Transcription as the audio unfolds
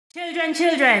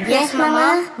Children. Yes,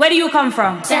 Mama. Where do you come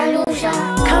from? St. Lucia.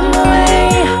 Come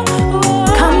away.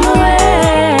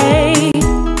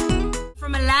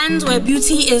 From a land where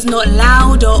beauty is not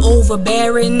loud or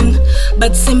overbearing,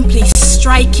 but simply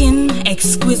striking,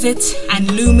 exquisite,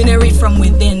 and luminary from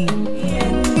within.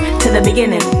 To the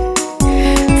beginning.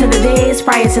 To the days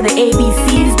prior to the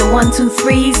ABCs, the 1, 2,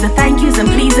 3s, the thank yous and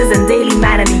pleases and daily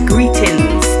mannerly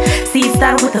greetings. See, it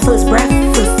started with the first breath,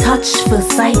 first touch,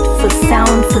 first sight, first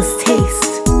sound, first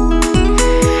taste.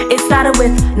 It started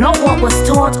with not what was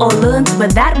taught or learned,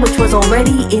 but that which was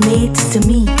already innate to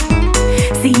me.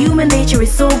 See, human nature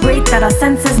is so great that our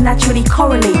senses naturally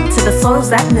correlate to the soils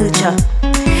that nurture,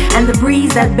 and the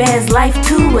breeze that bears life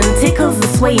too, and tickles the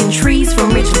swaying trees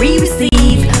from which we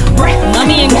receive breath.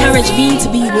 Mommy encouraged me to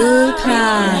be world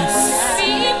class,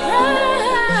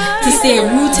 to stay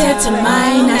rooted to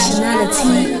my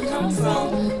nationality.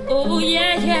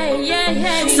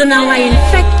 So now I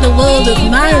infect the world of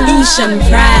my Lucian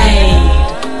pride,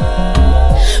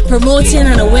 promoting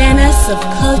an awareness of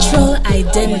cultural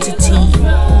identity.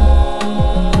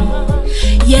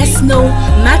 Yes, no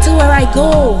matter where I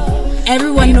go,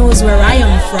 everyone knows where I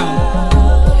am from.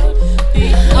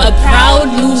 A proud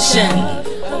Lucian.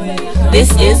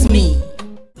 This is me.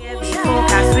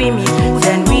 Forecast, we mean